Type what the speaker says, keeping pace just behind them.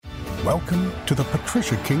Welcome to the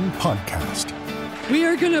Patricia King Podcast. We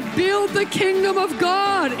are going to build the kingdom of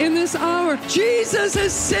God in this hour. Jesus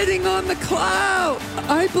is sitting on the cloud.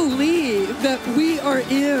 I believe that we are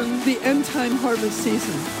in the end time harvest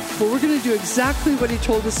season. But we're going to do exactly what he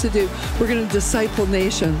told us to do. We're going to disciple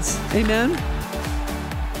nations. Amen.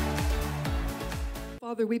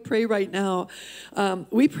 Father, we pray right now.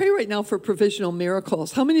 We pray right now for provisional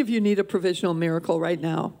miracles. How many of you need a provisional miracle right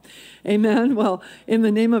now? Amen. Well, in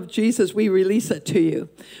the name of Jesus, we release it to you.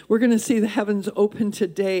 We're going to see the heavens open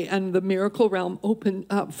today and the miracle realm open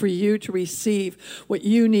up for you to receive what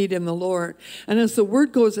you need in the Lord. And as the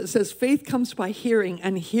word goes, it says faith comes by hearing,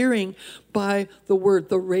 and hearing by the word,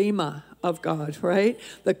 the rhema of God, right?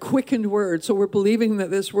 The quickened word. So we're believing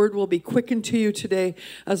that this word will be quickened to you today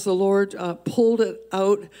as the Lord pulled it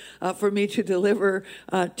out for me to deliver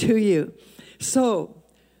to you. So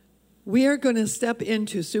we are going to step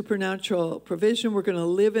into supernatural provision. We're going to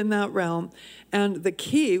live in that realm. And the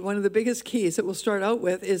key, one of the biggest keys that we'll start out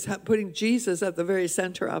with is putting Jesus at the very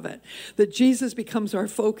center of it. That Jesus becomes our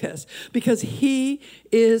focus because he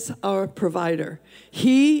is our provider.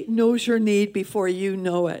 He knows your need before you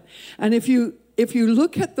know it. And if you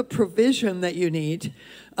look at the provision that you need,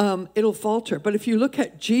 it'll falter. But if you look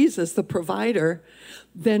at Jesus, the provider,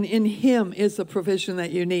 then in him is the provision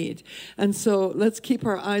that you need. And so let's keep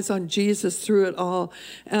our eyes on Jesus through it all.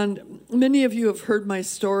 And many of you have heard my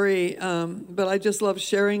story, but I just love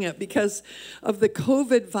sharing it because of the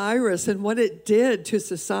COVID virus and what it did to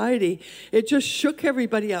society. It just shook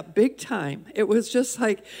everybody up big time. It was just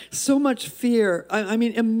like so much fear. I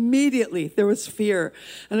mean, immediately there was fear.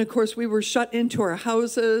 And of course, we were shut into our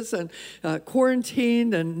houses and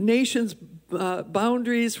quarantined, and nations'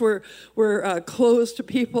 boundaries were closed to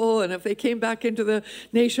people, and if they came back into the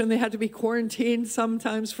nation, they had to be quarantined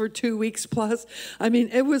sometimes for 2 weeks plus. I mean,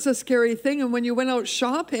 it was a scary thing. And when you went out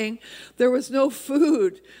shopping, there was no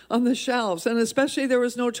food on the shelves, and especially there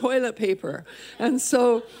was no toilet paper. And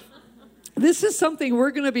so this is something we're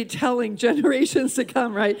going to be telling generations to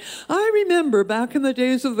come, right? I remember back in the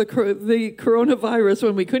days of the coronavirus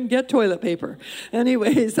when we couldn't get toilet paper.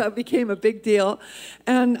 Anyways, that became a big deal.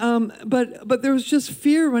 And but there was just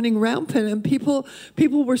fear running rampant, and people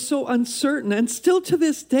were so uncertain. And still to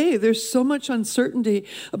this day, there's so much uncertainty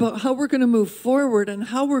about how we're going to move forward and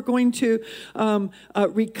how we're going to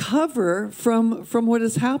recover from what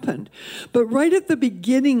has happened. But right at the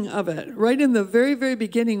beginning of it, right in the very, very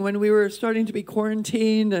beginning, when we were starting to be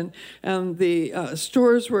quarantined and the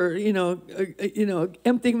stores were,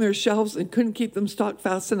 emptying their shelves and couldn't keep them stocked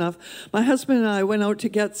fast enough, my husband and I went out to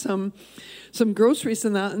get some groceries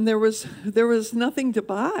and that, and there was nothing to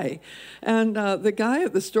buy. And the guy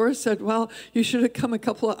at the store said, well, you should have come a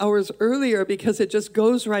couple of hours earlier because it just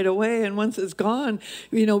goes right away. And once it's gone,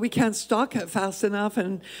 we can't stock it fast enough,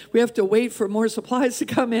 and we have to wait for more supplies to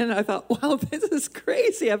come in. I thought, wow, this is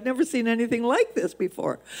crazy. I've never seen anything like this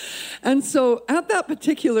before. And so at that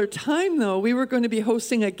particular time, though, we were going to be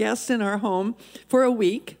hosting a guest in our home for a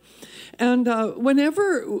week. And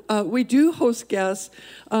whenever we do host guests,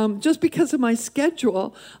 just because of my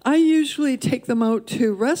schedule, I usually take them out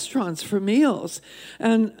to restaurants for meals.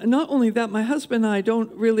 And not only that, my husband and I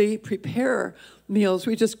don't really prepare meals.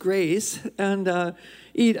 We just graze and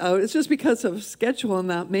eat out. It's just because of schedule and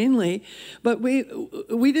that mainly. But we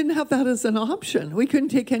didn't have that as an option. We couldn't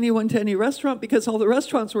take anyone to any restaurant because all the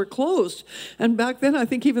restaurants were closed. And back then, I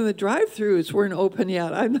think even the drive-thrus weren't open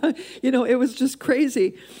yet. It was just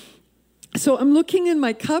crazy. So I'm looking in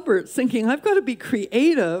my cupboards thinking, I've got to be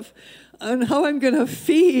creative on how I'm going to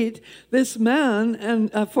feed this man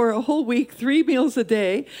and for a whole week, 3 meals a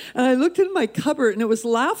day. And I looked in my cupboard and it was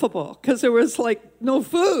laughable because there was like no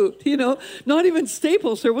food, not even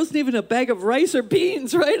staples. There wasn't even a bag of rice or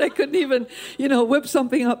beans, right? I couldn't even, whip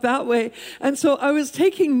something up that way. And so I was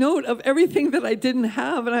taking note of everything that I didn't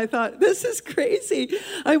have. And I thought, this is crazy.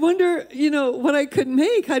 I wonder, what I could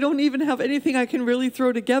make. I don't even have anything I can really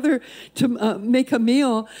throw together to make a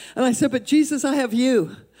meal. And I said, but Jesus, I have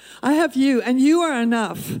you. I have you, and you are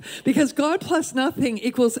enough, because God plus nothing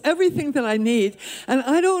equals everything that I need. And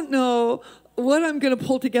I don't know what I'm going to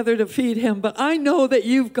pull together to feed him, but I know that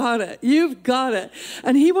you've got it. You've got it.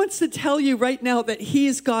 And he wants to tell you right now that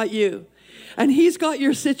he's got you. And he's got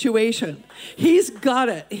your situation. He's got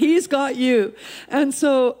it. He's got you. And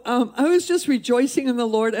so I was just rejoicing in the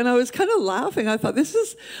Lord, and I was kind of laughing. I thought, this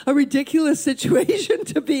is a ridiculous situation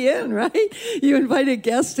to be in, right? You invite a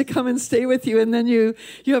guest to come and stay with you, and then you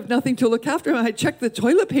have nothing to look after him. I checked the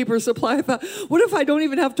toilet paper supply. I thought, what if I don't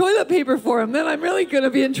even have toilet paper for him? Then I'm really going to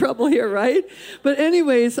be in trouble here, right? But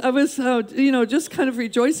anyways, I was, just kind of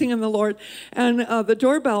rejoicing in the Lord. And the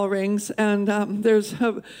doorbell rings, and there's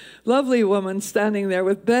a lovely woman standing there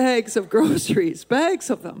with bags of groceries, bags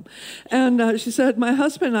of them. And she said, my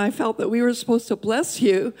husband and I felt that we were supposed to bless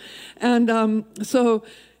you. And so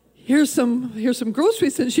here's some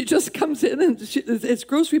groceries. And she just comes in, and it's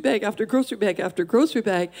grocery bag after grocery bag after grocery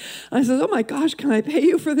bag. And I said, oh my gosh, can I pay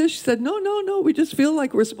you for this? She said, no, we just feel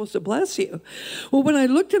like we're supposed to bless you. Well, when I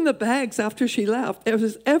looked in the bags after she left, it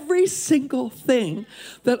was every single thing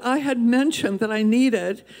that I had mentioned that I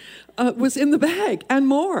needed was in the bag, and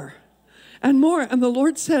more, and more. And the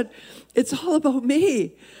Lord said, it's all about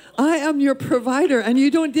me. I am your provider, and you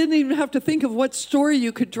didn't even have to think of what store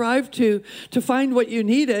you could drive to find what you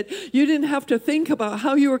needed. You didn't have to think about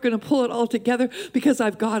how you were going to pull it all together, because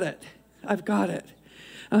I've got it. I've got it.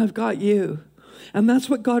 And I've got you. And that's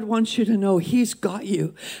what God wants you to know. He's got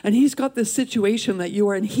you. And he's got the situation that you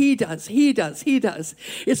are in. He does.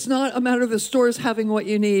 It's not a matter of the stores having what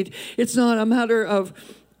you need. It's not a matter of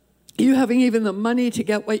you having even the money to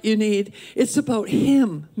get what you need. It's about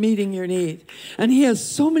him meeting your need. And he has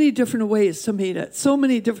so many different ways to meet it, so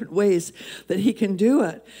many different ways that he can do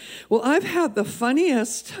it. Well, I've had the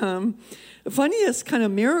funniest kind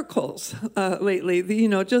of miracles lately,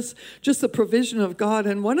 just the provision of God.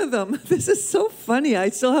 And one of them, this is so funny. I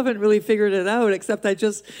still haven't really figured it out, except I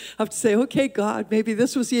just have to say, okay, God, maybe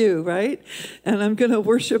this was you, right? And I'm going to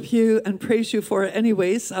worship you and praise you for it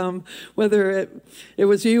anyways, whether it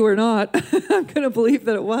was you or not. I'm going to believe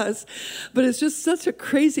that it was. But it's just such a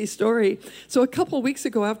crazy story. So a couple of weeks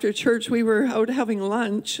ago after church, we were out having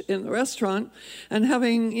lunch in the restaurant and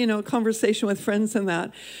having, conversation with friends and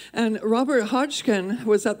that. And Robert Hodgkin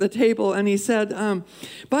was at the table, and he said,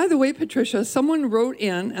 by the way, Patricia, someone wrote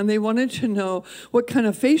in and they wanted to know what kind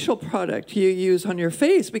of facial product you use on your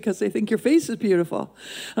face, because they think your face is beautiful.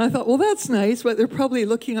 And I thought, well, that's nice, but they're probably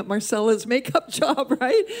looking at Marcella's makeup job,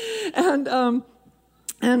 right?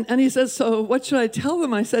 And he says, so what should I tell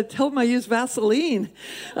them? I said, tell them I use Vaseline.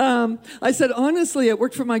 I said, honestly, it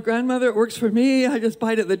worked for my grandmother. It works for me. I just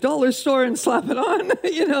buy it at the dollar store and slap it on,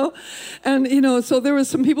 And, so there was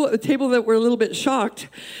some people at the table that were a little bit shocked.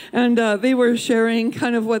 And they were sharing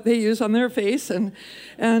kind of what they use on their face. And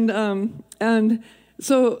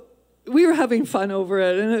so we were having fun over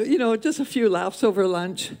it. And, just a few laughs over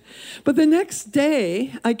lunch. But the next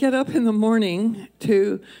day, I get up in the morning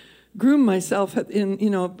to groom myself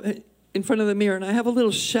in front of the mirror, and I have a little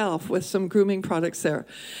shelf with some grooming products there.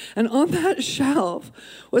 And on that shelf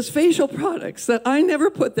was facial products that I never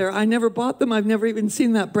put there. I never bought them. I've never even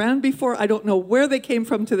seen that brand before. I don't know where they came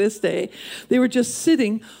from to this day. They were just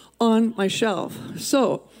sitting on my shelf.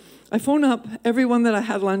 So I phone up everyone that I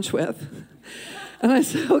had lunch with, and I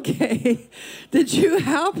said, okay, did you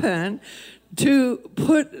happen to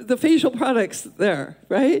put the facial products there,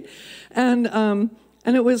 right?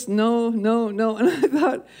 And it was no. And I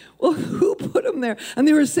thought, well, who put them there? And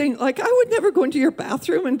they were saying, I would never go into your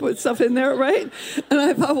bathroom and put stuff in there, right? And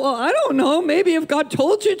I thought, well, I don't know. Maybe if God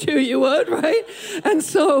told you to, you would, right? And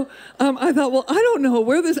so I thought, well, I don't know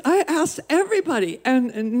where this. I asked everybody,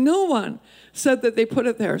 and no one said that they put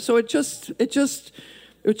it there. So it just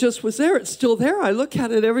was there. It's still there. I look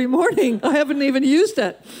at it every morning. I haven't even used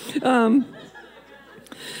it.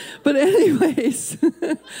 But anyways,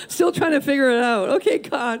 still trying to figure it out. Okay,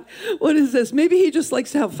 God, what is this? Maybe he just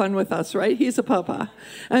likes to have fun with us, right? He's a papa.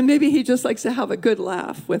 And maybe he just likes to have a good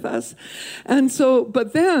laugh with us. And so,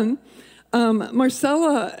 but then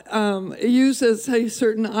Marcella uses a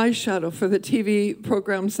certain eyeshadow for the TV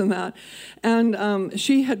programs and that. And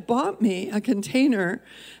she had bought me a container,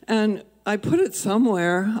 and I put it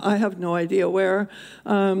somewhere. I have no idea where,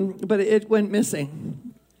 but it went missing.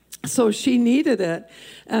 So she needed it,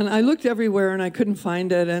 and I looked everywhere and I couldn't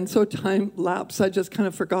find it, and so time lapsed. I just kind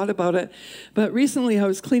of forgot about it. But recently I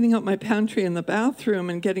was cleaning up my pantry in the bathroom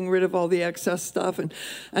and getting rid of all the excess stuff, and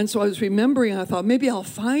so I was remembering. I thought, maybe I'll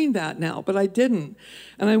find that now, but I didn't.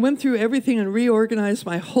 And I went through everything and reorganized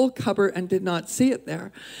my whole cupboard and did not see it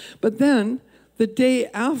there. But then the day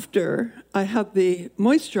after I had the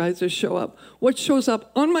moisturizer show up, what shows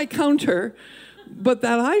up on my counter but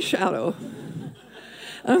that eyeshadow?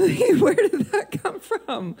 I'm thinking, where did that come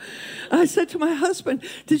from? I said to my husband,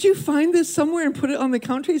 did you find this somewhere and put it on the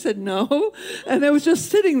counter? He said, no. And it was just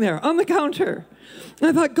sitting there on the counter. And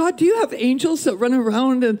I thought, God, do you have angels that run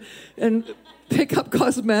around and pick up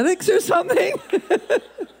cosmetics or something?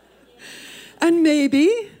 And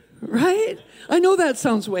maybe, right? I know that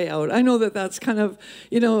sounds way out. I know that that's kind of,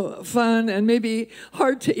 fun and maybe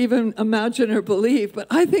hard to even imagine or believe. But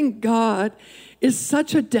I think God is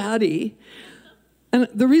such a daddy. And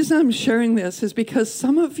the reason I'm sharing this is because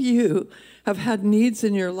some of you have had needs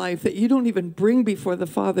in your life that you don't even bring before the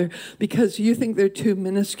Father because you think they're too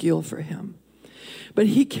minuscule for him. But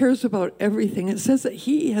he cares about everything. It says that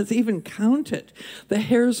he has even counted the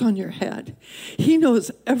hairs on your head. He knows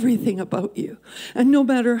everything about you. And no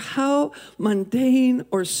matter how mundane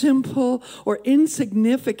or simple or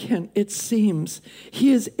insignificant it seems,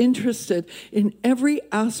 he is interested in every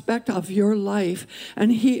aspect of your life.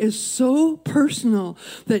 And he is so personal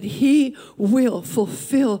that he will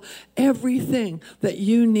fulfill everything that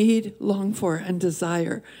you need, long for, and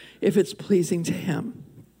desire if it's pleasing to him.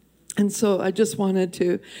 And so I just wanted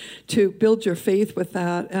to build your faith with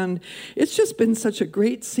that. And it's just been such a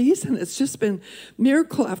great season. It's just been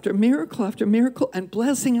miracle after miracle after miracle and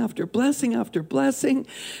blessing after blessing after blessing.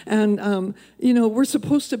 And, we're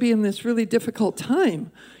supposed to be in this really difficult time,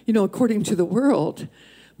 according to the world.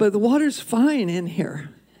 But the water's fine in here.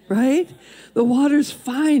 Right? The water's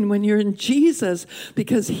fine when you're in Jesus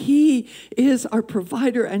because he is our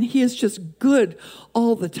provider and he is just good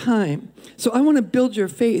all the time. So I want to build your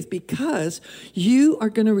faith because you are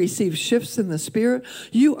going to receive shifts in the spirit.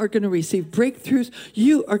 You are going to receive breakthroughs.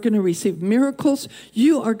 You are going to receive miracles.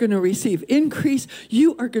 You are going to receive increase.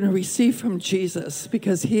 You are going to receive from Jesus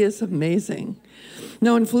because he is amazing.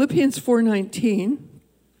 Now in Philippians 4:19,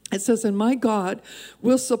 it says, and my God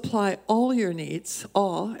will supply all your needs,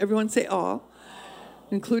 all, everyone say all,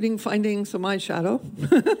 including finding some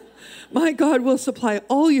eyeshadow. My God will supply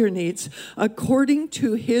all your needs according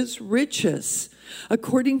to his riches,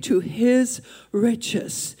 according to his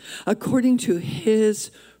riches, according to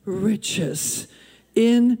his riches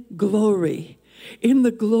in glory. In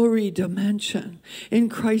the glory dimension, in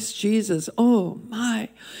Christ Jesus, oh my,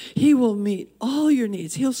 he will meet all your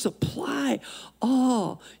needs. He'll supply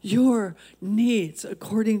all your needs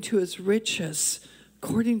according to his riches,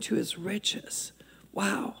 according to his riches.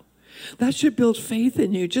 Wow. That should build faith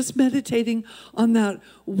in you. Just meditating on that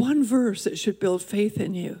one verse, it should build faith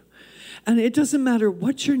in you. And it doesn't matter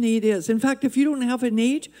what your need is. In fact, if you don't have a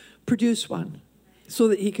need, produce one so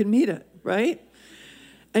that he can meet it, right?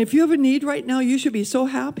 And if you have a need right now, you should be so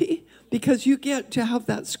happy because you get to have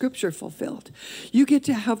that scripture fulfilled. You get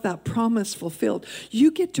to have that promise fulfilled.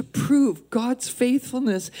 You get to prove God's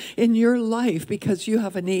faithfulness in your life because you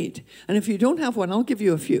have a need. And if you don't have one, I'll give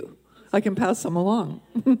you a few. I can pass them along.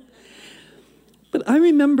 But I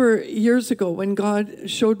remember years ago when God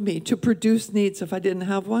showed me to produce needs if I didn't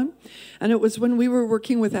have one. And it was when we were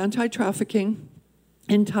working with anti-trafficking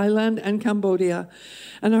in Thailand and Cambodia.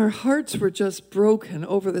 And our hearts were just broken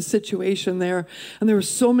over the situation there. And there were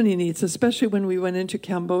so many needs, especially when we went into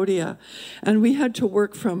Cambodia. And we had to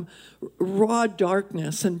work from raw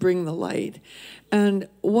darkness and bring the light. And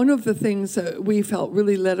one of the things that we felt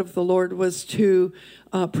really led of the Lord was to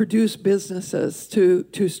produce businesses,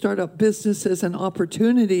 to start up businesses and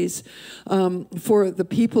opportunities for the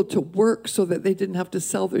people to work so that they didn't have to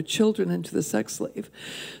sell their children into the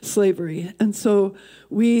slavery. And so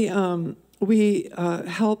we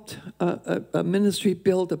helped a ministry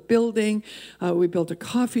build a building. We built a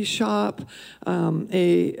coffee shop,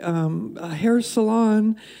 a hair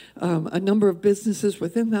salon, a number of businesses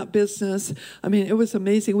within that business. I mean, it was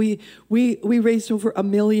amazing. We raised over $1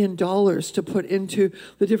 million to put into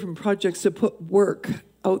the different projects to put work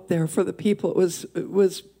out there for the people. It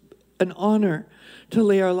was an honor to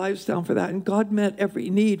lay our lives down for that. And God met every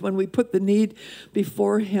need. When we put the need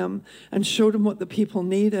before him and showed him what the people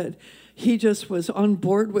needed, he just was on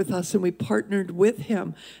board with us and we partnered with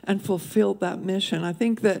him and fulfilled that mission. I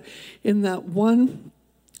think that in that one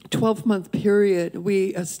 12-month period,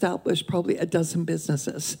 we established probably a dozen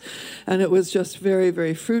businesses. And it was just very,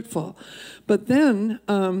 very fruitful. But then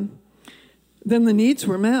the needs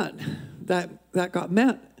were met. That got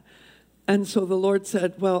met. And so the Lord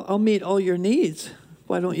said, well, I'll meet all your needs.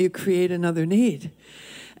 Why don't you create another need?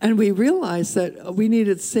 And we realized that we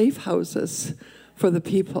needed safe houses for the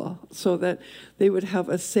people so that they would have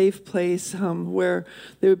a safe place where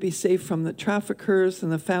they would be safe from the traffickers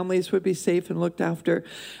and the families would be safe and looked after.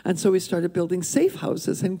 And so we started building safe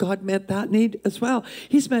houses, and God met that need as well.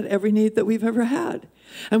 He's met every need that we've ever had.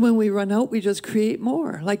 And when we run out, we just create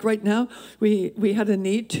more. Like right now, we had a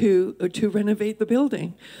need to renovate the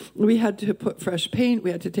building. We had to put fresh paint.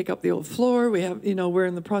 We had to take up the old floor. We're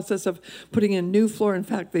in the process of putting in new floor. In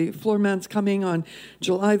fact, the floor man's coming on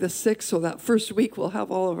July the 6th. So that first week, we'll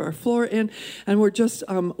have all of our floor in. And we're just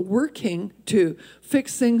working to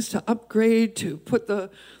fix things, to upgrade, to put the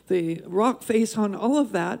rock face on, all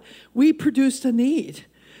of that. We produced a need.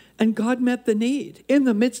 And God met the need in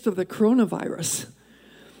the midst of the coronavirus.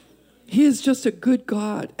 He is just a good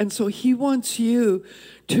God. And so he wants you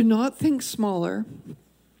to not think smaller,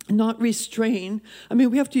 not restrain. I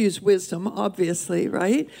mean, we have to use wisdom, obviously,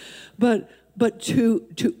 right? But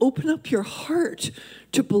to open up your heart,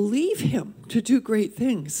 to believe him to do great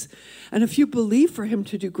things. And if you believe for him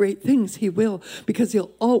to do great things, he will, because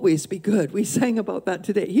he'll always be good. We sang about that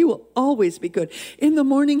today. He will always be good. In the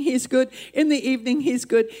morning, he's good. In the evening, he's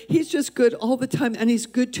good. He's just good all the time, and he's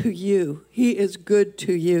good to you. He is good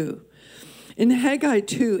to you. In Haggai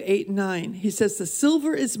 2:8-9, he says, "The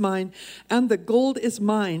silver is mine and the gold is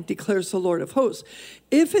mine, declares the Lord of hosts."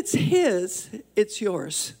 If it's his, it's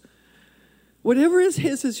yours. Whatever is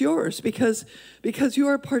his is yours because you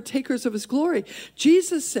are partakers of his glory.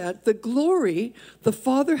 Jesus said, "The glory the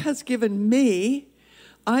Father has given me,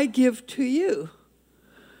 I give to you,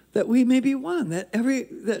 that we may be one,"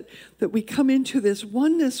 that we come into this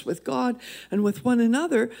oneness with God and with one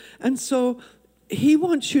another. And so he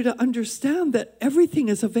wants you to understand that everything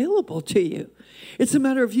is available to you. It's a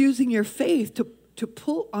matter of using your faith to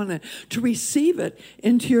pull on it, to receive it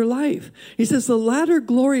into your life. He says, "The latter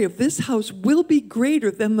glory of this house will be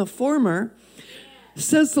greater than the former,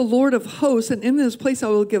 says the Lord of hosts, and in this place I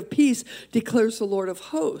will give peace, declares the Lord of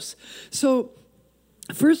hosts." So,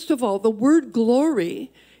 first of all, the word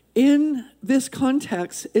glory in this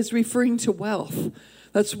context is referring to wealth.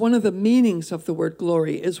 That's one of the meanings of the word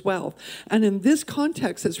glory, is wealth. And in this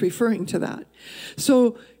context, it's referring to that.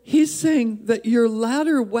 So he's saying that your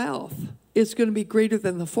latter wealth is going to be greater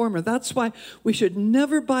than the former. That's why we should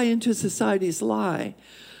never buy into society's lie,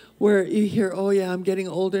 where you hear, "Oh yeah, I'm getting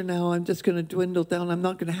older now. I'm just going to dwindle down. I'm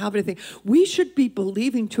not going to have anything." We should be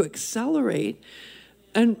believing to accelerate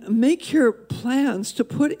and make your plans to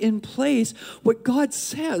put in place what God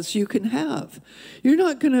says you can have. You're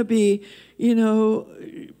not going to be,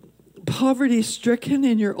 poverty-stricken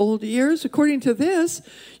in your old years. According to this,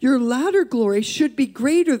 your latter glory should be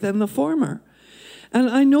greater than the former. And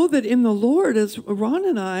I know that in the Lord, as Ron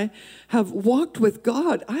and I have walked with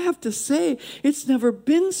God, I have to say it's never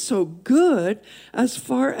been so good as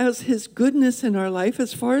far as his goodness in our life,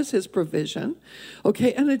 as far as his provision.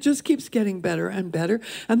 Okay, and it just keeps getting better and better.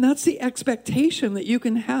 And that's the expectation that you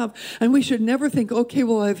can have. And we should never think, okay,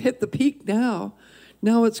 well, I've hit the peak now.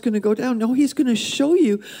 Now it's going to go down. No, he's going to show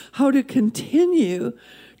you how to continue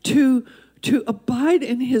to abide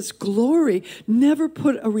in his glory. Never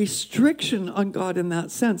put a restriction on God in that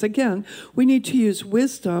sense. Again, we need to use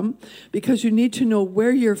wisdom, because you need to know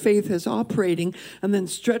where your faith is operating and then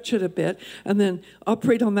stretch it a bit and then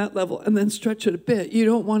operate on that level and then stretch it a bit. You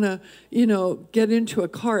don't want to, get into a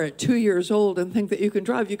car at 2 years old and think that you can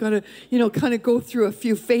drive. You got to, kind of go through a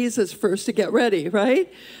few phases first to get ready,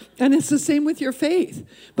 right? And it's the same with your faith.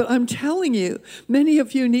 But I'm telling you, many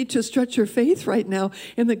of you need to stretch your faith right now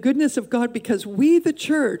in the goodness of God, because we, the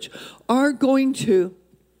church, are going to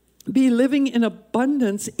be living in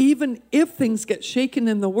abundance even if things get shaken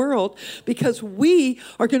in the world, because we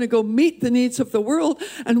are going to go meet the needs of the world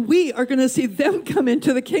and we are going to see them come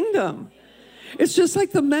into the kingdom. It's just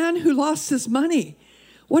like the man who lost his money.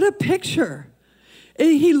 What a picture.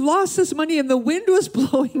 He lost his money and the wind was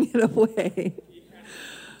blowing it away.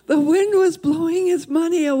 The wind was blowing his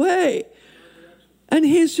money away. And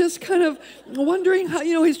he's just kind of wondering how,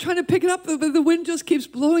 he's trying to pick it up, but the wind just keeps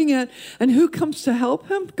blowing it. And who comes to help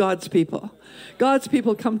him? God's people. God's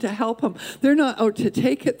people come to help him. They're not out to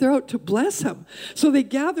take it. They're out to bless him. So they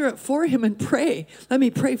gather it for him and pray. Let me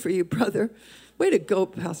pray for you, brother. Way to go,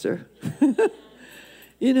 Pastor.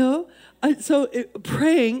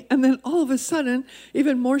 Praying, and then all of a sudden,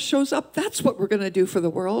 even more shows up. That's what we're going to do for the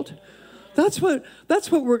world. That's what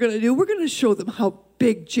we're going to do. We're going to show them how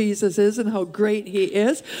big Jesus is and how great he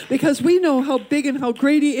is, because we know how big and how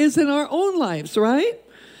great he is in our own lives, right?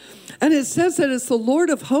 And it says that it's the Lord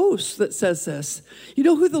of hosts that says this. You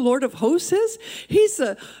know who the Lord of hosts is? He's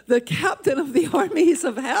the captain of the armies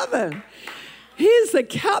of heaven. He is the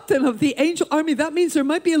captain of the angel army. That means there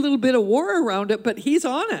might be a little bit of war around it, but he's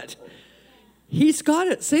on it. He's got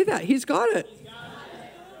it. Say that. He's got it.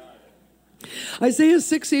 Isaiah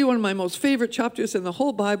 60, one of my most favorite chapters in the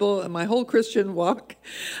whole Bible and my whole Christian walk.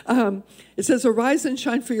 It says, arise and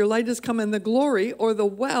shine, for your light has come, and the glory or the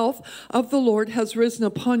wealth of the Lord has risen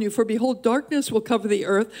upon you. For behold, darkness will cover the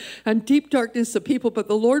earth, and deep darkness the people, but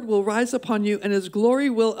the Lord will rise upon you, and his glory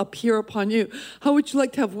will appear upon you. How would you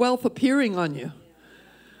like to have wealth appearing on you?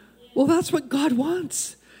 Well, that's what God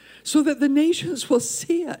wants, so that the nations will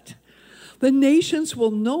see it. The nations will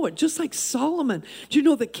know it, just like Solomon. Do you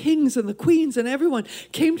know the kings and the queens and everyone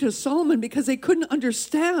came to Solomon because they couldn't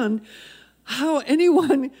understand how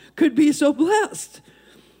anyone could be so blessed.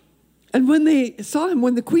 And when they saw him,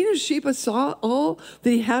 when the queen of Sheba saw all that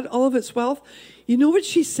he had, all of its wealth, you know what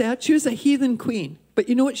she said? She was a heathen queen. But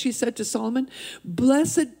you know what she said to Solomon?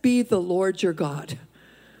 Blessed be the Lord your God.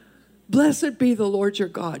 Blessed be the Lord your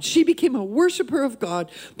God. She became a worshiper of God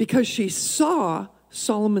because she saw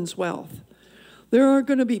Solomon's wealth. There are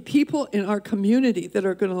going to be people in our community that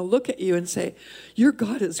are going to look at you and say, your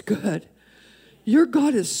God is good. Your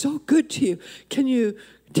God is so good to you. Can you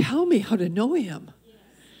tell me how to know him?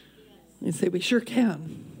 And say, we sure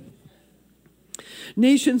can.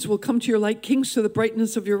 Nations will come to your light, kings to the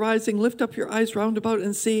brightness of your rising. Lift up your eyes round about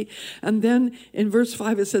and see. And then in verse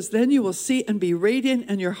 5 it says, then you will see and be radiant,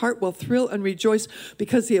 and your heart will thrill and rejoice,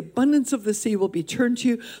 because the abundance of the sea will be turned to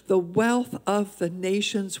you. The wealth of the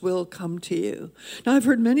nations will come to you. Now I've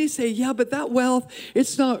heard many say, yeah, but that wealth,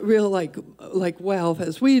 it's not real like wealth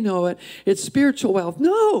as we know it. It's spiritual wealth.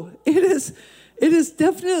 No, it is. It is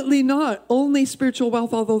definitely not only spiritual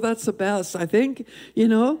wealth, although that's the best, I think,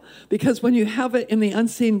 because when you have it in the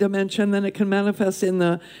unseen dimension, then it can manifest in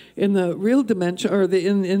the real dimension, or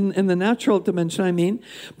in the natural dimension, I mean.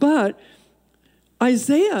 But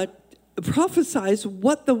Isaiah prophesies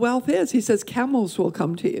what the wealth is. He says, camels will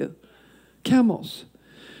come to you. Camels.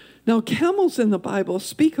 Now, camels in the Bible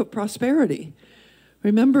speak of prosperity.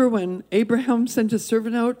 Remember when Abraham sent his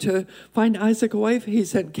servant out to find Isaac a wife? He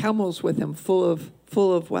sent camels with him full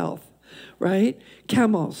of wealth, right?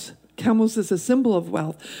 Camels. Camels is a symbol of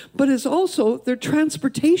wealth, but it's also their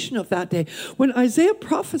transportation of that day. When Isaiah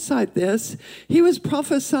prophesied this, he was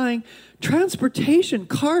prophesying transportation,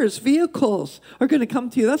 cars, vehicles are going to come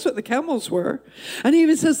to you. That's what the camels were. And he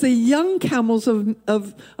even says the young camels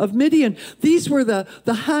of Midian, these were the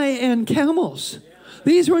high-end camels.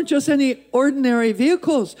 These weren't just any ordinary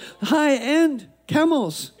vehicles, high-end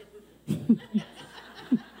camels.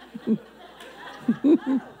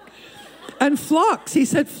 And flocks. He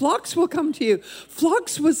said, flocks will come to you.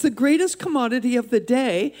 Flocks was the greatest commodity of the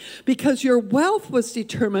day because your wealth was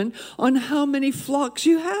determined on how many flocks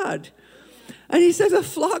you had. And he said the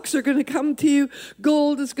flocks are going to come to you.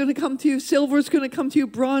 Gold is going to come to you. Silver is going to come to you.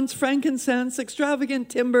 Bronze, frankincense, extravagant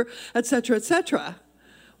timber, etc., etc.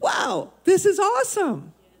 Wow, this is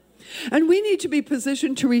awesome. And we need to be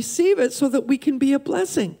positioned to receive it so that we can be a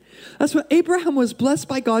blessing. That's what Abraham was blessed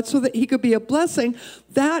by God so that he could be a blessing.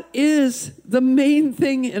 That is the main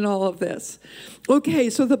thing in all of this. Okay,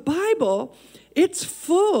 so the Bible, it's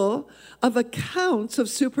full of accounts of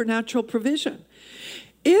supernatural provision.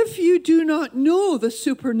 If you do not know the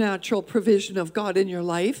supernatural provision of God in your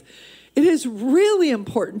life, it is really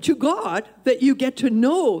important to God that you get to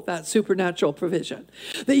know that supernatural provision,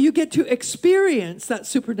 that you get to experience that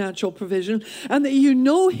supernatural provision, and that you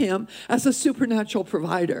know him as a supernatural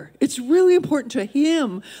provider. It's really important to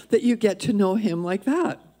him that you get to know him like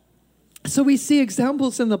that. So we see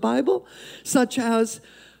examples in the Bible, such as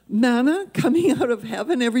manna coming out of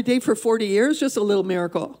heaven every day for 40 years, just a little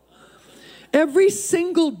miracle. Every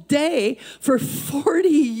single day for 40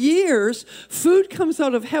 years, food comes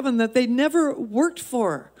out of heaven that they never worked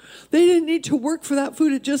for. They didn't need to work for that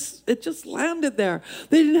food. It just landed there.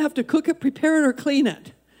 They didn't have to cook it, prepare it, or clean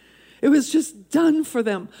it. It was just done for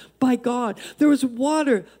them by God. There was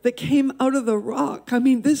water that came out of the rock. I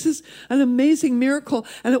mean, this is an amazing miracle.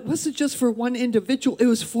 And it wasn't just for one individual. It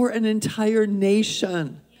was for an entire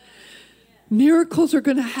nation. Miracles are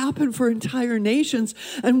going to happen for entire nations,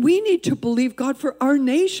 and we need to believe God for our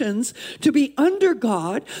nations to be under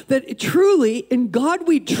God, that truly in God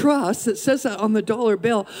we trust. It says that on the dollar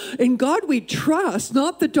bill. In God we trust,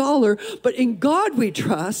 not the dollar, but in God we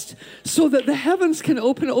trust, so that the heavens can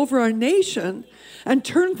open over our nation and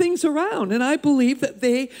turn things around. And I believe that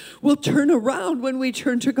they will turn around when we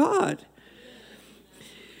turn to God.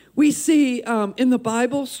 We see in the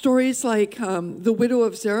Bible stories like the widow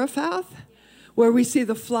of Zarephath, where we see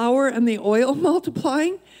the flour and the oil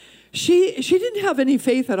multiplying. She didn't have any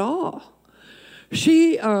faith at all.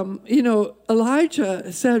 Elijah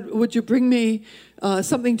said, would you bring me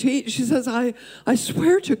something to eat? She says, I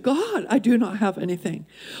swear to God, I do not have anything.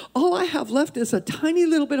 All I have left is a tiny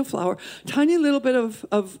little bit of flour, tiny little bit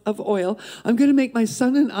of oil. I'm going to make my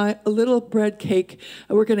son and I a little bread cake,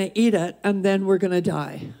 and we're going to eat it, and then we're going to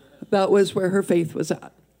die. That was where her faith was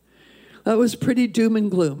at. That was pretty doom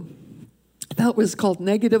and gloom. That was called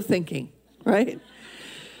negative thinking, right?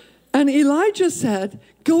 And Elijah said,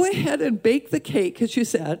 go ahead and bake the cake, as you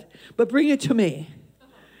said, but bring it to me.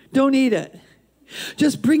 Don't eat it.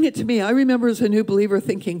 Just bring it to me. I remember as a new believer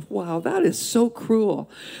thinking, wow, that is so cruel.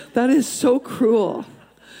 That is so cruel.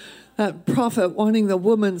 That prophet wanting the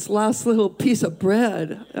woman's last little piece of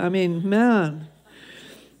bread. I mean, man.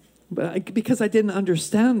 But because I didn't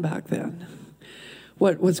understand back then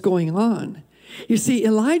what was going on. You see,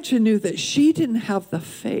 Elijah knew that she didn't have the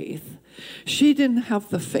faith. She didn't have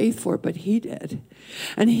the faith for it, but he did.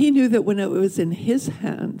 And he knew that when it was in his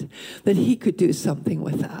hand, that he could do something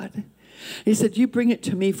with that. He said, you bring it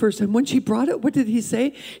to me first. And when she brought it, what did he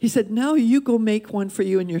say? He said, now you go make one for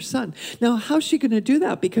you and your son. Now, how's she going to do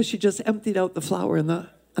that? Because she just emptied out the flour and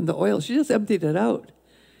the oil. She just emptied it out.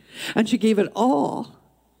 And she gave it all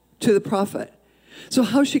to the prophet. So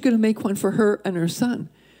how's she going to make one for her and her son?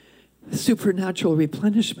 Supernatural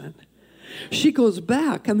replenishment. She goes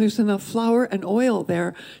back, and there's enough flour and oil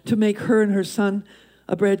there to make her and her son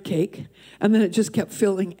a bread cake. And then it just kept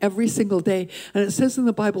filling every single day. And it says in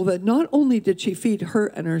the Bible that not only did she feed her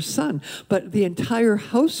and her son, but the entire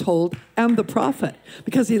household and the prophet.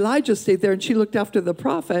 Because Elijah stayed there, and she looked after the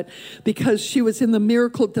prophet because she was in the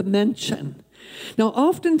miracle dimension. Now,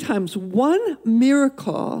 oftentimes, one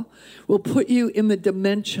miracle will put you in the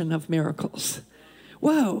dimension of miracles.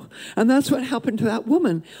 Wow. And that's what happened to that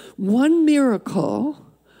woman. One miracle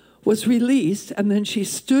was released, and then she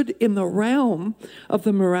stood in the realm of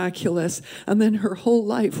the miraculous, and then her whole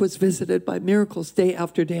life was visited by miracles day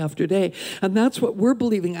after day after day. And that's what we're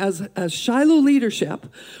believing as Shiloh leadership.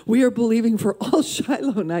 We are believing for all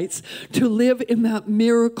Shilohites to live in that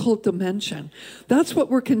miracle dimension. That's what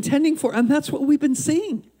we're contending for, and that's what we've been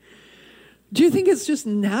seeing. Do you think it's just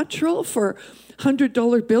natural for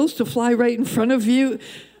 $100 bills to fly right in front of you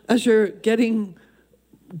as you're getting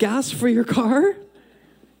gas for your car?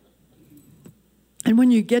 And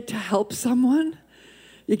when you get to help someone,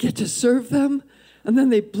 you get to serve them, and then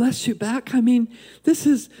they bless you back. I mean, this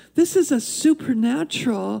is a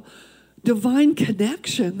supernatural, divine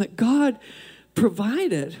connection that God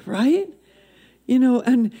provided, right? You know,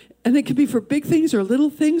 and it can be for big things or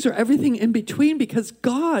little things or everything in between, because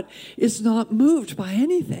God is not moved by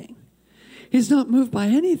anything. He's not moved by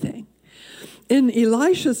anything. In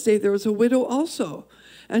Elisha's day, there was a widow also,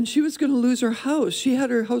 and she was going to lose her house. She had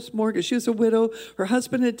her house mortgaged. She was a widow. Her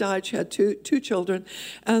husband had died. She had two children,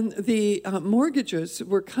 and the mortgagers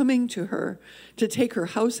were coming to her to take her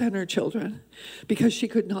house and her children because she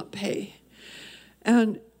could not pay.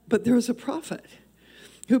 But there was a prophet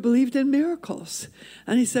who believed in miracles.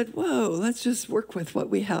 And he said, whoa, let's just work with what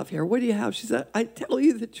we have here. What do you have? She said, I tell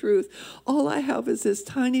you the truth. All I have is this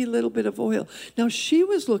tiny little bit of oil. Now, she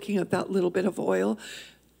was looking at that little bit of oil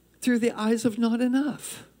through the eyes of not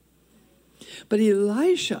enough. But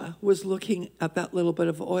Elisha was looking at that little bit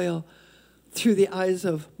of oil through the eyes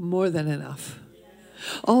of more than enough.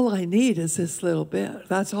 All I need is this little bit.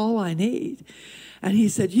 That's all I need. And he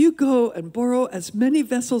said, you go and borrow as many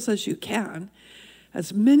vessels as you can.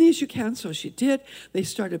 As many as you can. So she did. They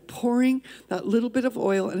started pouring that little bit of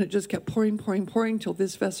oil, and it just kept pouring till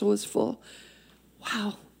this vessel was full.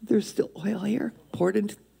 Wow, there's still oil here. Poured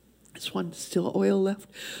into this one, still oil left.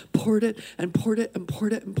 Poured it and poured it and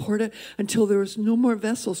poured it and poured it until there was no more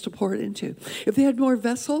vessels to pour it into. If they had more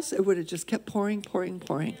vessels, it would have just kept pouring.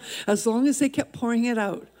 As long as they kept pouring it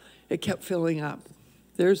out, it kept filling up.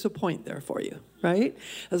 There's a point there for you, right?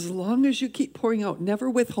 As long as you keep pouring out, never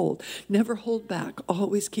withhold, never hold back,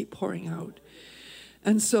 always keep pouring out.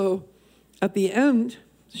 And so at the end,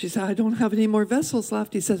 she said, I don't have any more vessels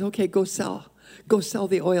left. He says, okay, go sell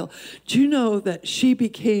the oil. Do you know that she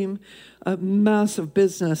became a massive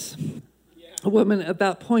business woman at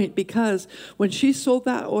that point? Because when she sold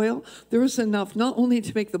that oil, there was enough not only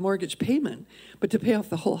to make the mortgage payment, but to pay off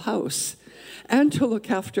the whole house and to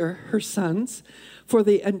look after her sons for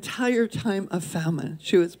the entire time of famine.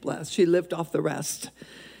 She was blessed. She lived off the rest.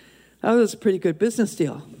 That was a pretty good business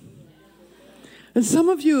deal. And some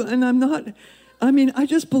of you, and I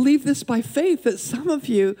just believe this by faith, that some of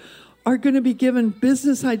you are going to be given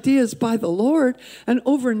business ideas by the Lord, and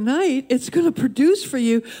overnight it's going to produce for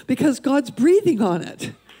you because God's breathing on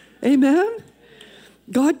it. Amen?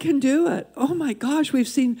 God can do it. Oh my gosh, we've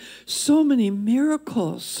seen so many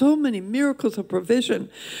miracles of provision.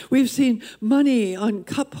 We've seen money on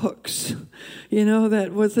cup hooks,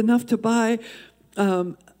 that was enough to buy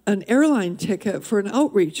an airline ticket for an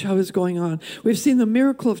outreach I was going on. We've seen the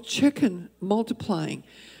miracle of chicken multiplying.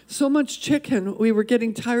 So much chicken, we were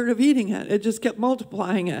getting tired of eating it. It just kept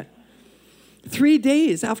multiplying it. 3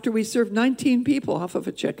 days after we served 19 people off of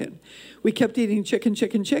a chicken, we kept eating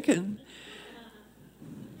chicken.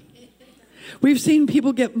 We've seen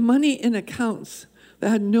people get money in accounts that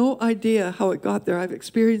had no idea how it got there. I've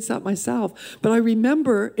experienced that myself. But I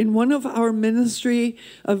remember in one of our ministry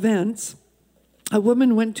events, a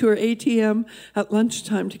woman went to her ATM at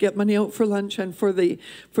lunchtime to get money out for lunch and for the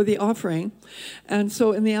offering. And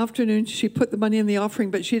so in the afternoon, she put the money in the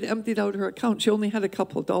offering, but she had emptied out her account. She only had a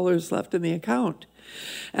couple dollars left in the account.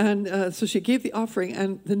 And so she gave the offering.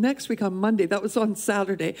 And the next week on Monday, that was on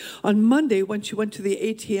Saturday, on Monday when she went to the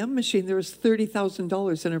ATM machine, there was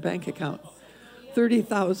 $30,000 in her bank account.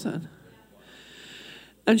 $30,000.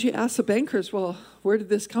 And she asked the bankers, well, where did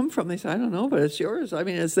this come from? They said, I don't know, but it's yours. I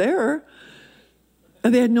mean, it's there.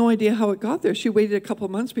 And they had no idea how it got there. She waited a couple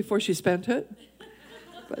months before she spent it.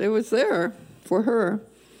 But it was there for her.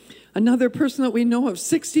 Another person that we know of,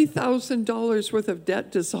 $60,000 worth of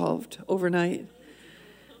debt dissolved overnight.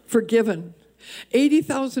 Forgiven.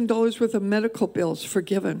 $80,000 worth of medical bills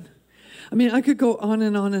forgiven. I mean, I could go on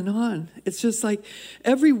and on and on. It's just like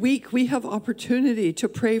every week we have opportunity to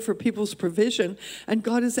pray for people's provision, and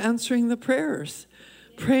God is answering the prayers.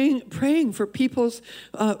 Praying for people's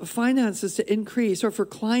finances to increase, or for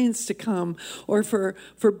clients to come, or for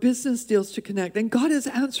business deals to connect. And God is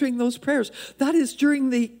answering those prayers. That is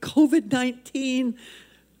during the COVID-19,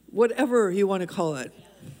 whatever you want to call it,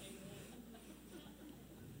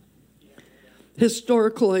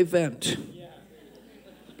 historical event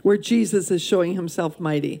where Jesus is showing himself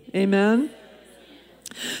mighty. Amen?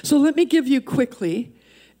 So let me give you quickly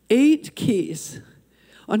 8 keys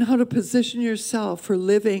on how to position yourself for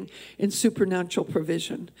living in supernatural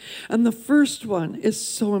provision. And the first one is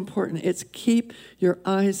so important. It's keep your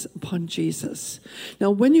eyes upon Jesus. Now,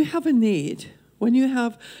 when you have a need, when you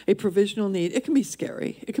have a provisional need, it can be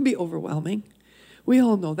scary. It can be overwhelming. We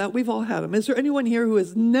all know that. We've all had them. Is there anyone here who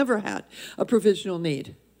has never had a provisional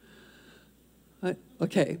need?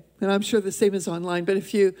 Okay, and I'm sure the same is online. But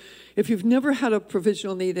if you've never had a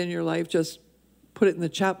provisional need in your life, just put it in the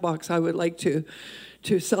chat box. I would like to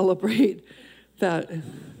celebrate that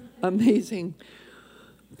amazing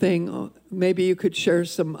thing. Maybe you could share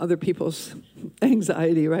some other people's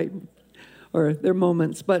anxiety, right? Or their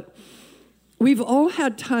moments. But we've all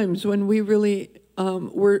had times when we really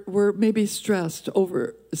were maybe stressed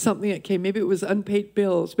over something that came. Maybe it was unpaid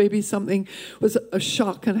bills. Maybe something was a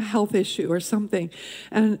shock and a health issue or something.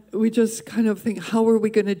 And we just kind of think, how are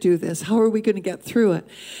we going to do this? How are we going to get through it?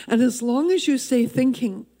 And as long as you stay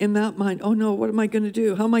thinking in that mind, oh no, what am I going to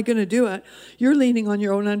do? How am I going to do it? You're leaning on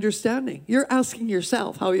your own understanding. You're asking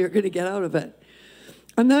yourself how you're going to get out of it.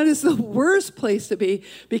 And that is the worst place to be,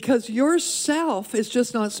 because yourself is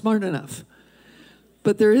just not smart enough.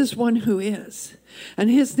 But there is one who is. And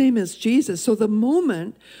his name is Jesus. So the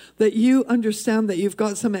moment that you understand that you've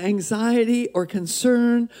got some anxiety or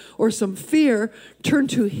concern or some fear, turn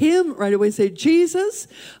to him right away. Say, Jesus,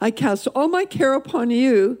 I cast all my care upon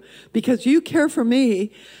you because you care for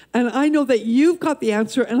me. And I know that you've got the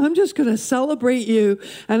answer, and I'm just going to celebrate you,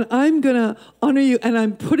 and I'm going to honor you, and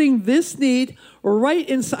I'm putting this need right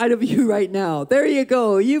inside of you right now. There you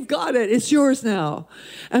go. You've got it. It's yours now.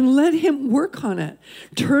 And let him work on it.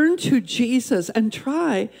 Turn to Jesus and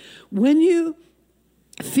try, when you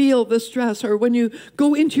feel the stress, or when you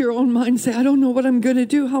go into your own mind and say, I don't know what I'm going to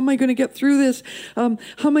do. How am I going to get through this? How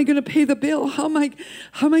am I going to pay the bill? How am I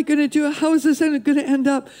going to do it? How is this going to end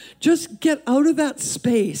up? Just get out of that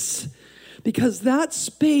space, because that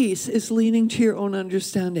space is leaning to your own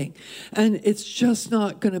understanding, and it's just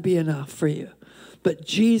not going to be enough for you. But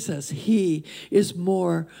Jesus, he is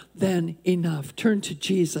more than enough. Turn to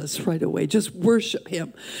Jesus right away. Just worship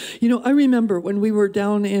him. You know, I remember when we were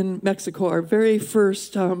down in Mexico, our very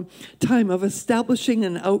first time of establishing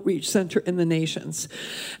an outreach center in the nations.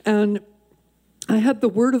 And I had the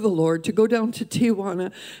word of the Lord to go down to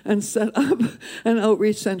Tijuana and set up an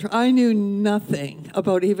outreach center. I knew nothing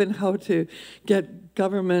about even how to get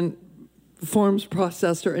government forms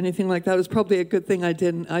processed or anything like that. It was probably a good thing I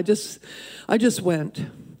didn't. I just went.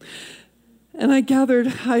 And I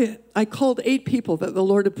gathered, I called 8 people that the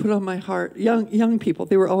Lord had put on my heart, young people.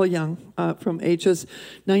 They were all young, from ages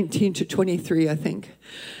 19 to 23, I think.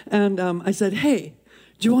 And I said, hey,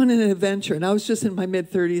 do you want an adventure? And I was just in my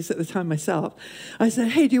mid-30s at the time myself. I said,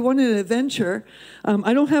 hey, do you want an adventure?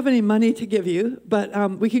 I don't have any money to give you, but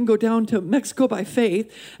we can go down to Mexico by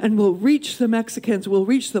faith, and we'll reach the Mexicans. We'll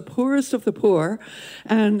reach the poorest of the poor,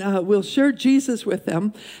 and we'll share Jesus with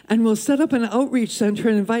them, and we'll set up an outreach center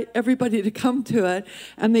and invite everybody to come to it,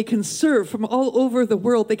 and they can serve from all over the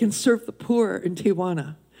world. They can serve the poor in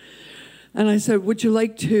Tijuana. And I said, would you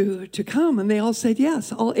like to come? And they all said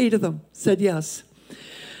yes. All 8 of them said yes.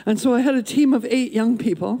 And so I had a team of 8 young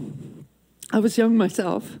people. I was young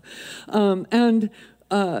myself. And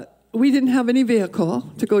we didn't have any vehicle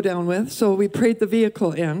to go down with, so we prayed the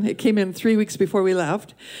vehicle in. It came in 3 weeks before we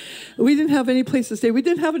left. We didn't have any place to stay. We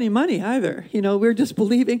didn't have any money either. We were just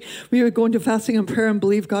believing. We were going to fasting and prayer and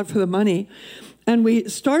believe God for the money. And we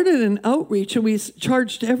started an outreach, and we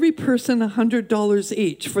charged every person $100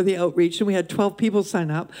 each for the outreach, and we had 12 people sign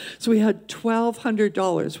up. So we had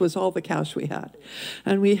 $1,200 was all the cash we had.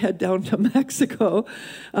 And we head down to Mexico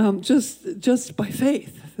just by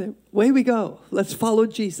faith. Away we go. Let's follow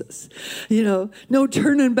Jesus. No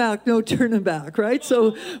turning back, right?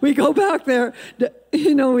 So we go back there,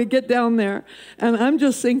 we get down there, and I'm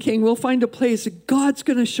just thinking we'll find a place. God's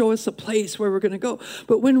going to show us a place where we're going to go.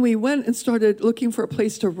 But when we went and started looking for a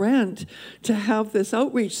place to rent to have this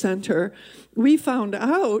outreach center, we found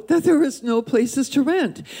out that there was no places to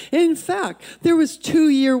rent. In fact, there was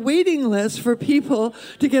 2-year waiting lists for people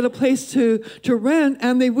to get a place to rent,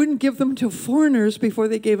 and they wouldn't give them to foreigners before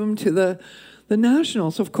they gave them to the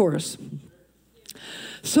nationals, of course.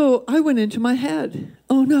 So I went into my head.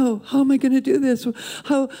 Oh no, how am I going to do this?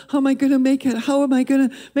 How am I going to make it? How am I going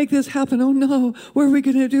to make this happen? Oh no, what are we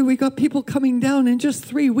going to do? We got people coming down in just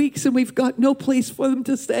 3 weeks, and we've got no place for them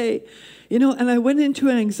to stay. And I went into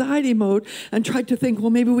an anxiety mode and tried to think,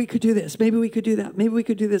 well, maybe we could do this. Maybe we could do that. Maybe we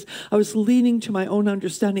could do this. I was leaning to my own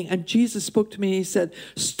understanding, and Jesus spoke to me, and he said,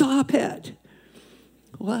 stop it.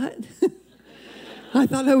 What? I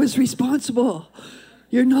thought I was responsible.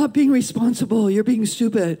 You're not being responsible. You're being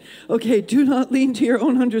stupid. Okay, do not lean to your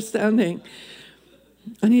own understanding.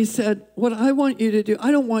 And he said, what I want you to do,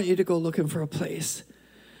 I don't want you to go looking for a place.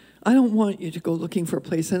 I don't want you to go looking for a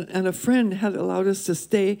place. And a friend had allowed us to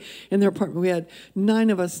stay in their apartment. We had 9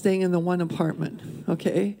 of us staying in the one apartment,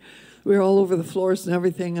 okay? We were all over the floors and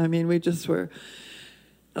everything. I mean, we just were.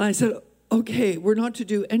 And I said, okay, we're not to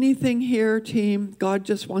do anything here, team. God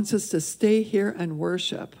just wants us to stay here and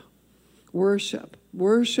worship. Worship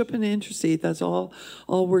and intercede. That's all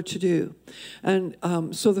we're to do. And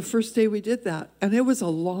so the first day we did that, and it was a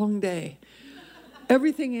long day.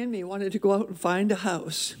 Everything in me wanted to go out and find a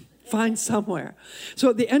house. Find somewhere.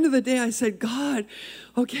 So at the end of the day, I said, God,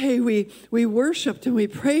 okay, we worshiped and we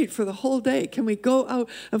prayed for the whole day. Can we go out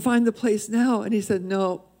and find the place now? And he said,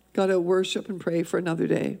 no, got to worship and pray for another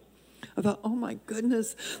day. I thought, oh my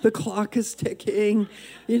goodness, the clock is ticking.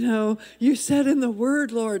 You said in the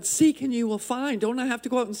word, Lord, seek and you will find. Don't I have to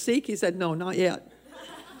go out and seek? He said, no, not yet.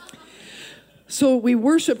 So we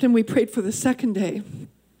worshiped and we prayed for the second day.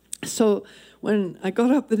 So when I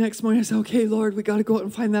got up the next morning, I said, okay, Lord, we got to go out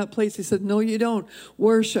and find that place. He said, no, you don't.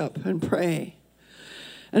 Worship and pray.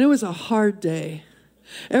 And it was a hard day.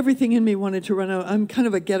 Everything in me wanted to run out. I'm kind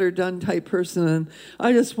of a get-her-done type person, and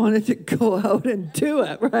I just wanted to go out and do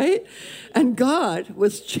it, right? And God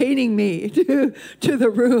was chaining me to the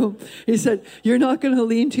room. He said, you're not going to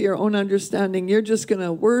lean to your own understanding. You're just going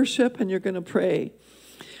to worship and you're going to pray.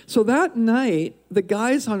 So that night, the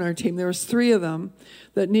guys on our team, there was 3 of them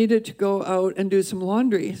that needed to go out and do some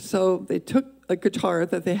laundry. So they took a guitar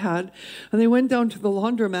that they had, and they went down to the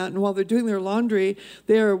laundromat, and while they're doing their laundry,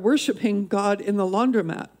 they are worshiping God in the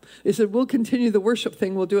laundromat. They said, we'll continue the worship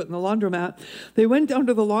thing, we'll do it in the laundromat. They went down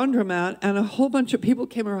to the laundromat, and a whole bunch of people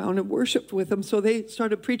came around and worshiped with them, so they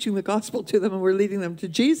started preaching the gospel to them, and were leading them to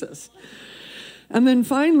Jesus. And then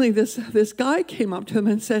finally, this guy came up to them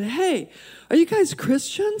and said, hey, are you guys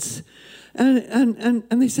Christians? And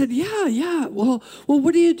they said, yeah. Well,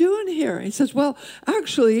 what are you doing here? He says, well,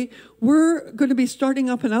 actually, we're going to be starting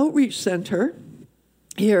up an outreach center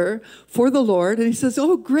here for the Lord. And he says,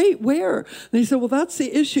 oh, great, where? And he said, well, that's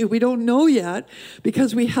the issue. We don't know yet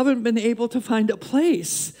because we haven't been able to find a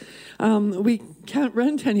place. We can't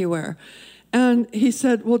rent anywhere. And he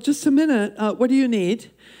said, well, just a minute. What do you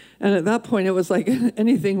need? And at that point, it was like,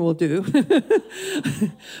 anything will do.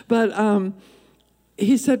 But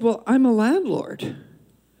he said, well, I'm a landlord.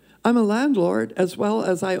 I'm a landlord as well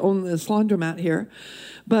as I own this laundromat here.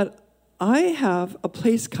 But I have a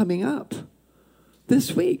place coming up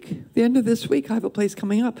this week, the end of this week. I have a place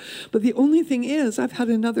coming up. But the only thing is, I've had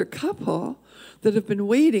another couple that have been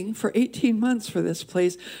waiting for 18 months for this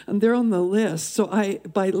place, and they're on the list. So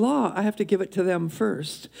by law, I have to give it to them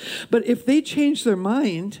first. But if they change their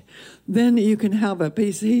mind, then you can have it. But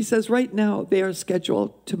he says right now they are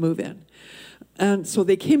scheduled to move in. And so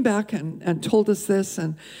they came back and told us this,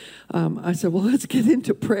 and I said, well, let's get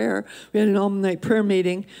into prayer. We had an all-night prayer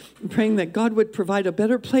meeting, praying that God would provide a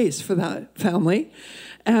better place for that family.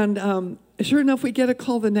 And sure enough, we get a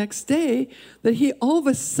call the next day that he all of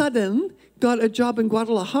a sudden got a job in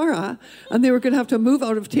Guadalajara, and they were going to have to move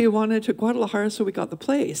out of Tijuana to Guadalajara, so we got the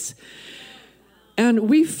place. And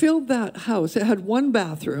we filled that house. It had one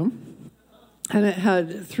bathroom, and it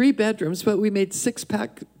had 3 bedrooms, but we made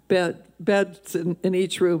 6-pack beds in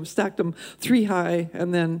each room, stacked them 3 high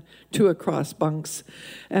and then 2 across bunks.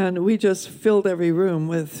 And we just filled every room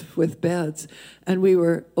with beds. And we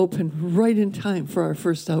were open right in time for our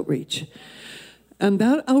first outreach. And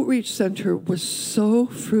that outreach center was so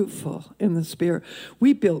fruitful in the Spirit.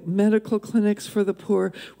 We built medical clinics for the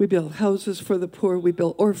poor. We built houses for the poor. We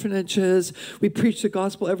built orphanages. We preached the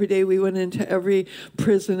gospel every day. We went into every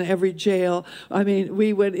prison, every jail. I mean,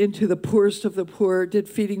 we went into the poorest of the poor, did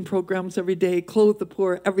feeding programs every day, clothed the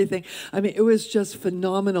poor, everything. I mean, it was just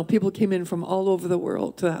phenomenal. People came in from all over the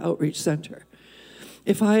world to that outreach center.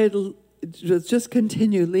 If I had just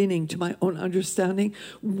continue leaning to my own understanding,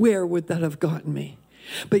 where would that have gotten me?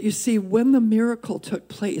 But you see, when the miracle took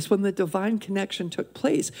place, when the divine connection took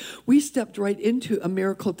place, we stepped right into a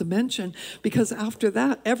miracle dimension, because after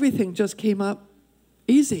that, everything just came up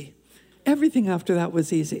easy. Everything after that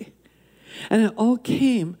was easy. And it all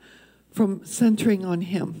came from centering on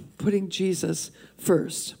him, putting Jesus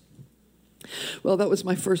first. Well, that was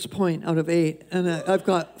my first point out of 8, and I've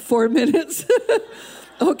got 4 minutes.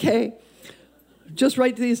 Okay. Just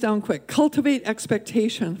write these down quick. Cultivate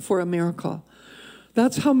expectation for a miracle.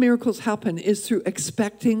 That's how miracles happen, is through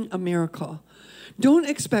expecting a miracle. Don't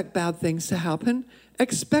expect bad things to happen.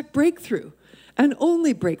 Expect breakthrough, and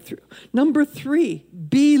only breakthrough. Number 3,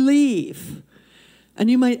 believe.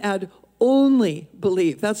 And you might add only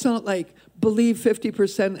believe. That's not like believe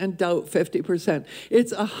 50% and doubt 50%.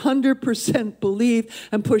 It's 100% believe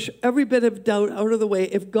and push every bit of doubt out of the way.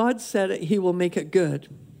 If God said it, he will make it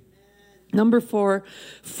good. Number 4,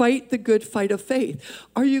 fight the good fight of faith.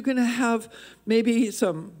 Are you going to have maybe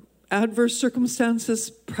some adverse circumstances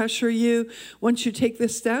pressure you once you take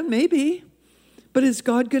this stand? Maybe. But is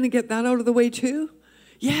God going to get that out of the way too?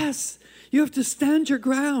 Yes. You have to stand your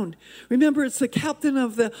ground. Remember, it's the captain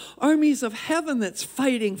of the armies of heaven that's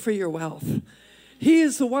fighting for your wealth. He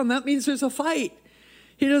is the one. That means there's a fight.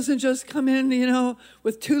 He doesn't just come in,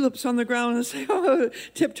 with tulips on the ground and say, oh,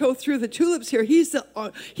 tiptoe through the tulips here. He's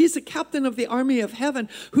the captain of the army of heaven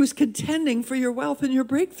who's contending for your wealth and your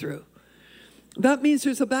breakthrough. That means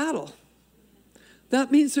there's a battle.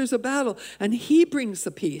 That means there's a battle. And he brings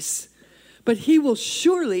the peace. But he will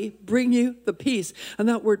surely bring you the peace. And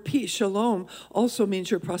that word peace, shalom, also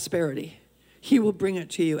means your prosperity. He will bring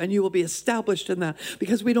it to you, and you will be established in that,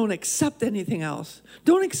 because we don't accept anything else.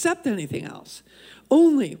 Don't accept anything else.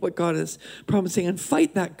 Only what God is promising, and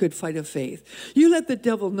fight that good fight of faith. You let the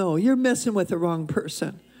devil know you're messing with the wrong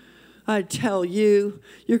person. I tell you,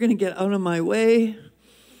 you're going to get out of my way.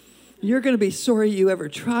 You're going to be sorry you ever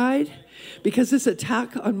tried, because this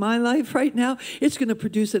attack on my life right now, it's going to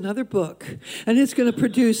produce another book, and it's going to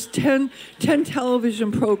produce 10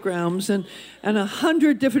 television programs and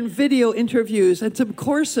 100 different video interviews and some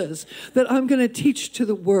courses that I'm going to teach to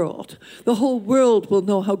the world. The whole world will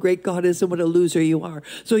know how great God is and what a loser you are.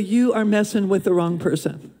 So you are messing with the wrong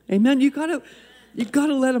person. Amen. You got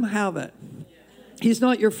to let him have it. He's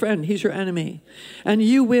not your friend. He's your enemy. And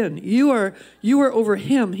you win. You are over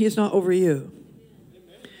him. He's not over you.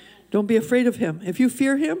 Don't be afraid of him. If you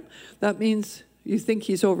fear him, that means you think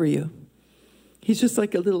he's over you. He's just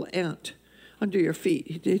like a little ant under your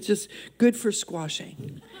feet. It's just good for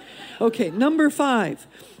squashing. Okay, number 5.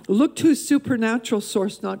 Look to supernatural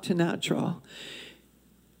source, not to natural.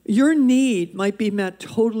 Your need might be met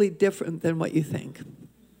totally different than what you think.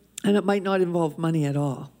 And it might not involve money at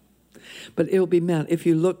all. But it will be met if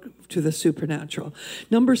you look to the supernatural.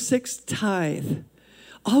 Number 6, tithe.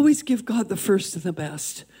 Always give God the first and the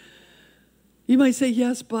best. You might say,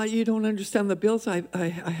 yes, but you don't understand the bills I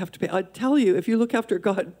have to pay. I tell you, if you look after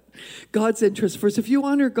God's interest first, if you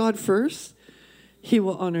honor God first, he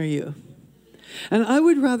will honor you. And I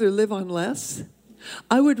would rather live on less.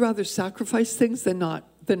 I would rather sacrifice things than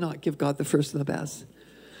not give God the first and the best.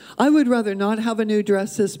 I would rather not have a new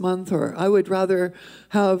dress this month, or I would rather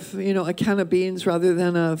have, a can of beans rather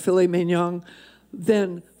than a filet mignon,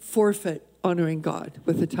 than forfeit honoring God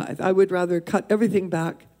with the tithe. I would rather cut everything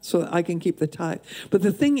back so that I can keep the tithe. But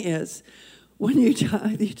the thing is, when you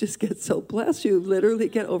tithe, you just get so blessed. You literally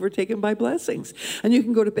get overtaken by blessings. And you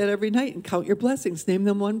can go to bed every night and count your blessings. Name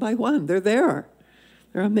them one by one. They're there.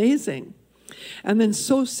 They're amazing. And then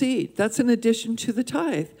sow seed. That's in addition to the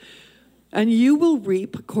tithe. And you will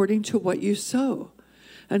reap according to what you sow.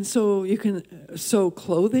 And so you can sow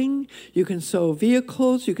clothing. You can sow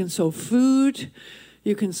vehicles. You can sow food.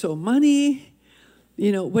 You can sow money.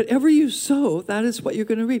 You know, whatever you sow, that is what you're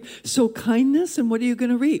going to reap. Sow kindness, and what are you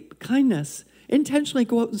going to reap? Kindness. Intentionally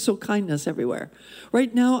go out and sow kindness everywhere.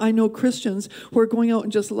 Right now, I know Christians who are going out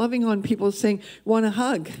and just loving on people saying, want a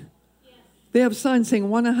hug. Yes. They have signs saying,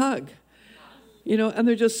 want a hug. You know, and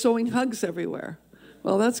they're just sowing hugs everywhere.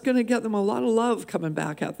 Well, that's going to get them a lot of love coming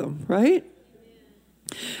back at them, right?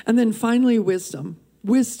 And then finally, wisdom.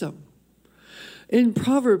 Wisdom. In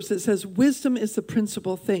Proverbs, it says, wisdom is the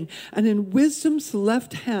principal thing. And in wisdom's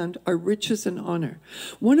left hand are riches and honor.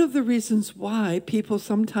 One of the reasons why people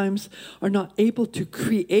sometimes are not able to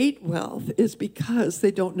create wealth is because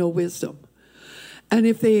they don't know wisdom. And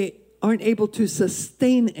if they aren't able to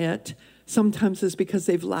sustain it, sometimes it's because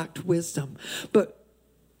they've lacked wisdom. But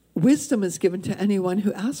wisdom is given to anyone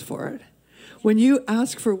who asks for it. When you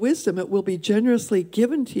ask for wisdom, it will be generously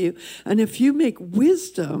given to you. And if you make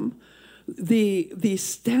wisdom the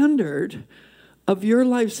standard of your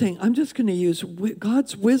life, saying, I'm just going to use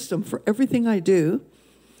God's wisdom for everything I do,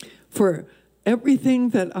 for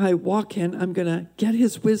everything that I walk in, I'm going to get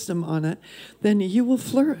his wisdom on it, then you will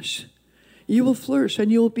flourish. You will flourish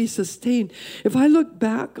and you will be sustained. If I look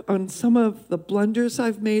back on some of the blunders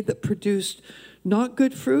I've made that produced not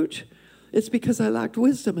good fruit, it's because I lacked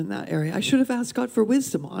wisdom in that area. I should have asked God for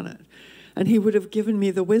wisdom on it, and he would have given me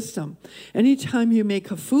the wisdom. Anytime you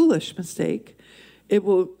make a foolish mistake, it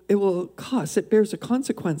will cost. It bears a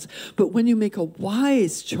consequence. But when you make a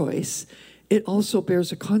wise choice, it also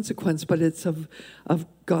bears a consequence, but it's of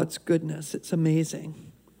God's goodness. It's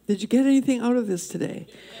amazing. Did you get anything out of this today?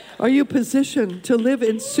 Are you positioned to live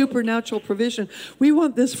in supernatural provision? We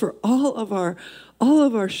want this for all of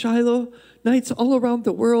our Shiloh nights all around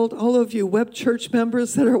the world, all of you web church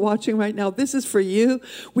members that are watching right now. This is for you.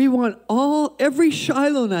 We want every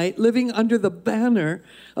Shiloh night living under the banner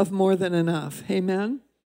of more than enough. Amen.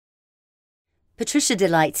 Patricia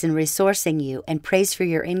delights in resourcing you and prays for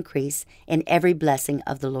your increase in every blessing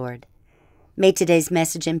of the Lord. May today's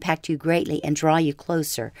message impact you greatly and draw you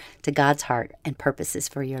closer to God's heart and purposes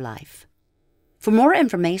for your life. For more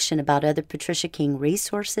information about other Patricia King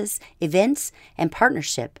resources, events, and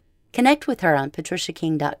partnership, connect with her on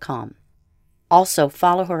patriciaking.com. Also,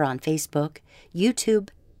 follow her on Facebook, YouTube,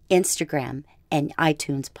 Instagram, and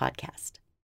iTunes podcast.